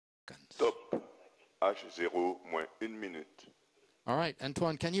H0 moins 1 minute. All right,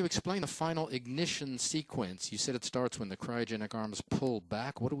 Antoine, can you explain the final ignition sequence? You said it starts when the cryogenic arms pull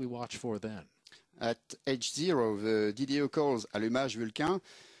back. What do we watch for then? At H0, the DDO calls allumage Vulcain,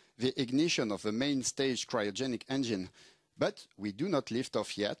 the ignition of the main stage cryogenic engine. But we do not lift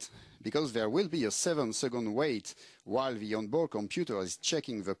off yet, because there will be a 7-second wait while the onboard computer is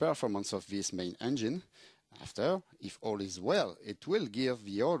checking the performance of this main engine. After, if all is well, it will give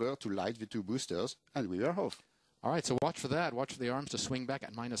the order to light the two boosters, and we are off. All right, so watch for that. Watch for the arms to swing back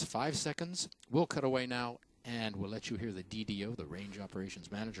at -5 seconds. We'll cut away now, and we'll let you hear the DDO, the Range Operations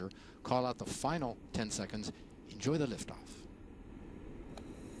Manager, call out the final 10 seconds. Enjoy the liftoff.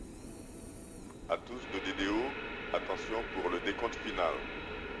 À tous de DDO, attention pour le décompte final.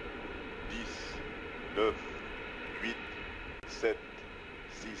 10, 9, 8, 7,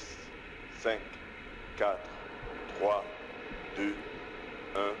 6, 5, 4, 3, 2,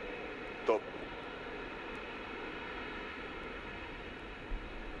 1, top.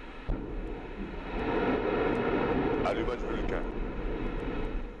 Allumage Vulcain.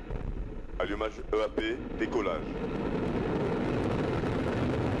 Allumage EAP, décollage.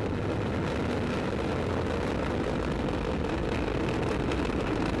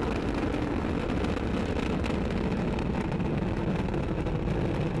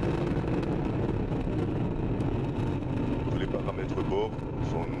 Tous les paramètres bord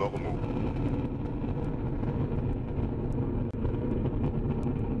sont normaux.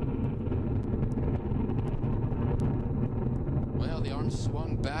 Well, the arms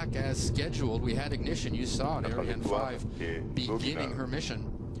swung back as scheduled. We had ignition. You saw it, Ariane 5 beginning her mission,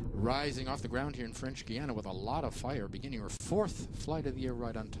 rising off the ground here in French Guiana with a lot of fire, beginning her 4th flight of the year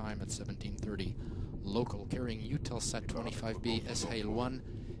right on time at 17:30 local, carrying EUTELSAT-25B, SHALE-1,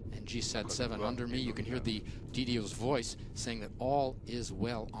 and GSAT-7. Under me, you can hear the DDO's voice saying that all is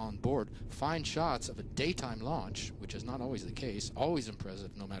well on board. Fine shots of a daytime launch, which is not always the case, always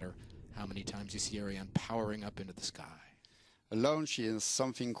impressive no matter how many times you see Ariane powering up into the sky. A launch is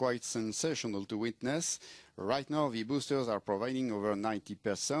something quite sensational to witness. Right now, the boosters are providing over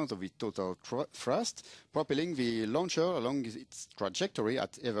 90% of the total thrust, propelling the launcher along its trajectory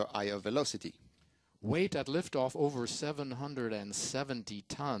at ever higher velocity. Weight at liftoff over 770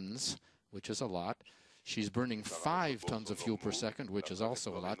 tons, which is a lot. She's burning 5 tons of fuel per second, which is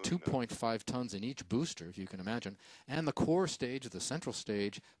also a lot. 2.5 tons in each booster, if you can imagine. And the core stage, the central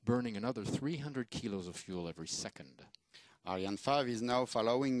stage, burning another 300 kilos of fuel every second. Ariane 5 is now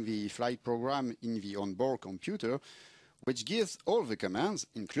following the flight program in the onboard computer, which gives all the commands,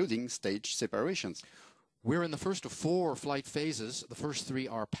 including stage separations. We're in the first of 4 flight phases. The first 3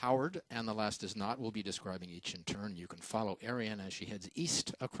 are powered, and the last is not. We'll be describing each in turn. You can follow Ariane as she heads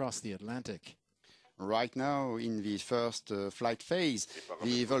east across the Atlantic. Right now, in the first flight phase,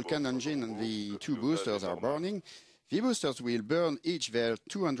 the Vulcain engine and the 2 boosters are burning. The boosters will burn each their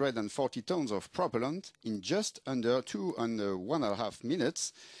 240 tons of propellant in just under 2.5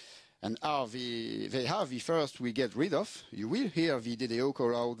 minutes. And they have the first we get rid of. You will hear the DDO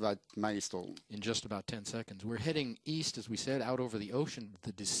call out that milestone. In just about 10 seconds. We're heading east, as we said, out over the ocean.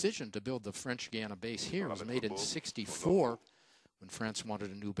 The decision to build the French Guiana base here was made in '64 when France wanted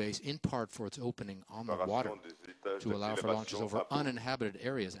a new base, in part for its opening on the water to allow for launches over uninhabited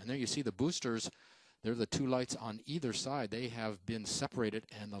areas. And there you see the boosters. They're the 2 lights on either side. They have been separated,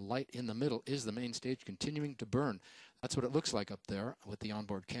 and the light in the middle is the main stage continuing to burn. That's what it looks like up there with the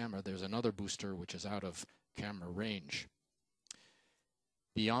onboard camera. There's another booster which is out of camera range.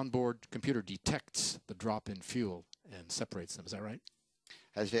 The onboard computer detects the drop in fuel and separates them. Is that right?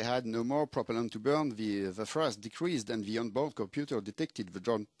 As they had no more propellant to burn, the thrust decreased, and the onboard computer detected the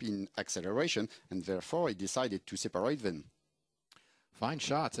drop in acceleration, and therefore it decided to separate them. Fine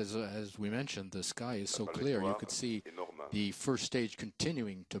shots. As we mentioned, the sky is so clear. You could see the first stage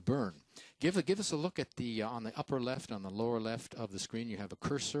continuing to burn. Give us a look at the on the upper left, on the lower left of the screen. You have a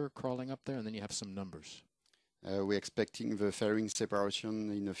cursor crawling up there, and then you have some numbers. We're expecting the fairing separation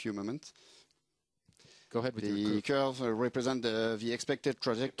in a few moments. Go ahead with the curve represent the expected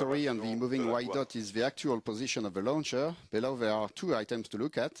trajectory, and the moving white dot is the actual position of the launcher. Below there are 2 items to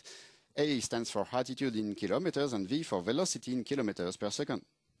look at. A stands for altitude in kilometers, and V for velocity in kilometers per second.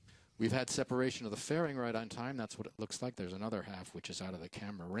 We've had separation of the fairing right on time. That's what it looks like. There's another half which is out of the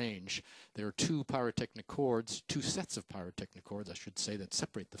camera range. There are 2 pyrotechnic cords, 2 sets of pyrotechnic cords, I should say, that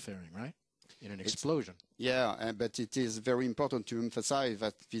separate the fairing, right? In an explosion. Yeah, but it is very important to emphasize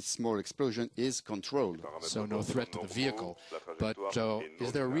that this small explosion is controlled. So no threat to the vehicle. But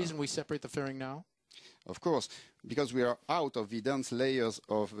is there a reason we separate the fairing now? Of course, because we are out of the dense layers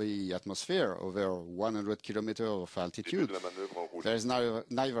of the atmosphere over 100 kilometers of altitude, there is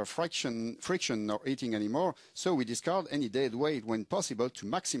neither friction nor heating anymore, so we discard any dead weight when possible to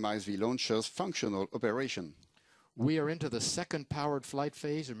maximize the launcher's functional operation. We are into the second powered flight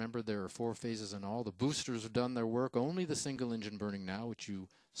phase. Remember, there are 4 phases in all. The boosters have done their work. Only the single engine burning now, which you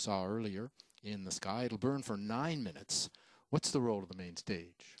saw earlier in the sky. It'll burn for 9 minutes. What's the role of the main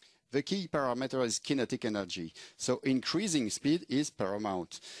stage? The key parameter is kinetic energy, so increasing speed is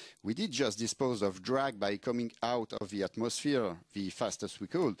paramount. We did just dispose of drag by coming out of the atmosphere the fastest we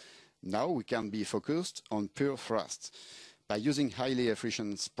could. Now we can be focused on pure thrust. By using highly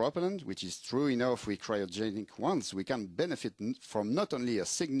efficient propellant, which is true enough with cryogenic ones, we can benefit from not only a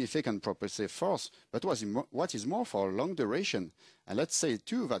significant propulsive force, but what is more for long duration. And let's say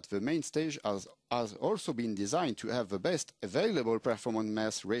too that the main stage has also been designed to have the best available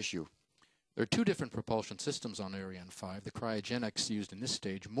performance-mass ratio. There are 2 different propulsion systems on Ariane 5. The cryogenics used in this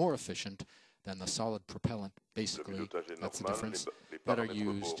stage more efficient than the solid propellant, basically. That's the difference, that are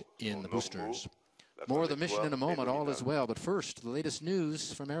used in the boosters. More of the mission in a moment, all is well. But first, the latest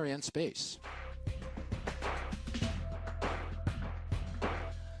news from Arianespace.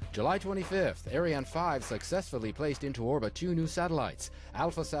 July 25th, Ariane 5 successfully placed into orbit 2 new satellites.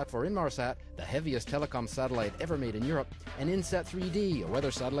 AlphaSat for Inmarsat, the heaviest telecom satellite ever made in Europe, and INSAT-3D, a weather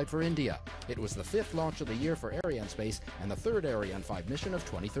satellite for India. It was the 5th launch of the year for Arianespace and the 3rd Ariane 5 mission of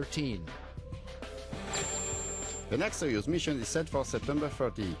 2013. The next Soyuz mission is set for September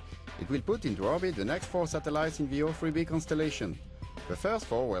 30. It will put into orbit the next 4 satellites in the O3b constellation. The first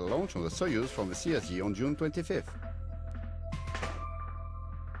 4 were launched on the Soyuz from the CSG on June 25th.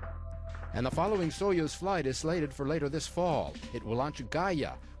 And the following Soyuz flight is slated for later this fall. It will launch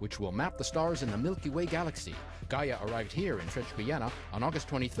Gaia, which will map the stars in the Milky Way galaxy. Gaia arrived here in French Guiana on August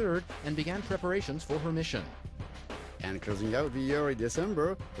 23rd and began preparations for her mission. And closing out the year in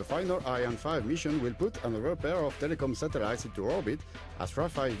December, the final Ariane 5 mission will put another pair of telecom satellites into orbit, Astra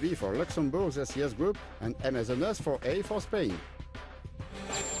 5B for Luxembourg's SES group and Amazonas for A for Spain.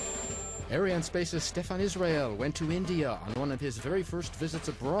 Arianespace's Stefan Israel went to India on one of his very first visits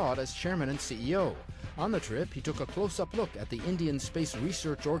abroad as chairman and CEO. On the trip, he took a close-up look at the Indian Space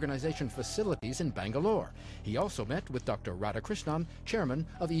Research Organization facilities in Bangalore. He also met with Dr. Radhakrishnan, chairman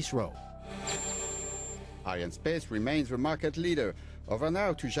of ISRO. Arianespace remains the market leader. Over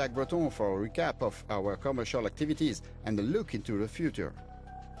now to Jacques Breton for a recap of our commercial activities and a look into the future.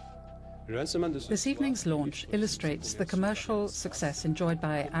 This evening's launch illustrates the commercial success enjoyed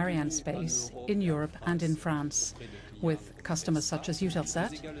by Arianespace in Europe and in France, with customers such as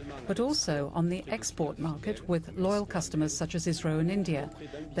EUTELSAT, but also on the export market with loyal customers such as ISRO in India.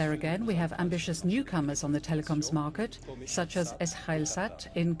 There again, we have ambitious newcomers on the telecoms market, such as EUTELSAT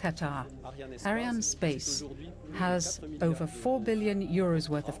in Qatar. Arianespace has over 4 billion euros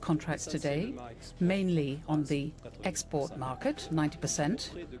worth of contracts today, mainly on the export market,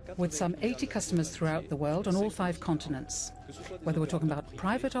 90%, with some 80 customers throughout the world on all 5 continents, whether we're talking about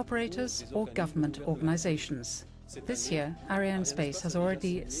private operators or government organizations. This year, Arianespace has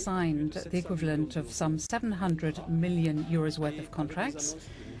already signed the equivalent of some 700 million euros worth of contracts.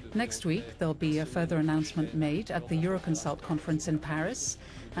 Next week, there'll be a further announcement made at the Euroconsult conference in Paris,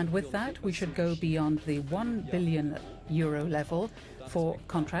 and with that, we should go beyond the 1 billion euro level for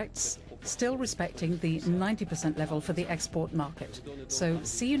contracts, still respecting the 90% level for the export market. So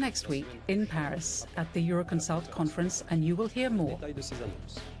see you next week in Paris at the Euroconsult conference, and you will hear more.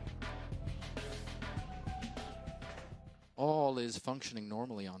 All is functioning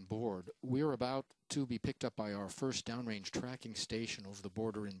normally on board. We're about to be picked up by our first downrange tracking station over the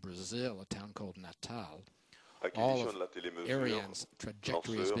border in Brazil, a town called Natal. All of Ariane's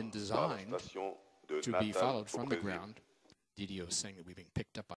trajectory has been designed to be followed from the ground. DDO is saying that we've been picked up by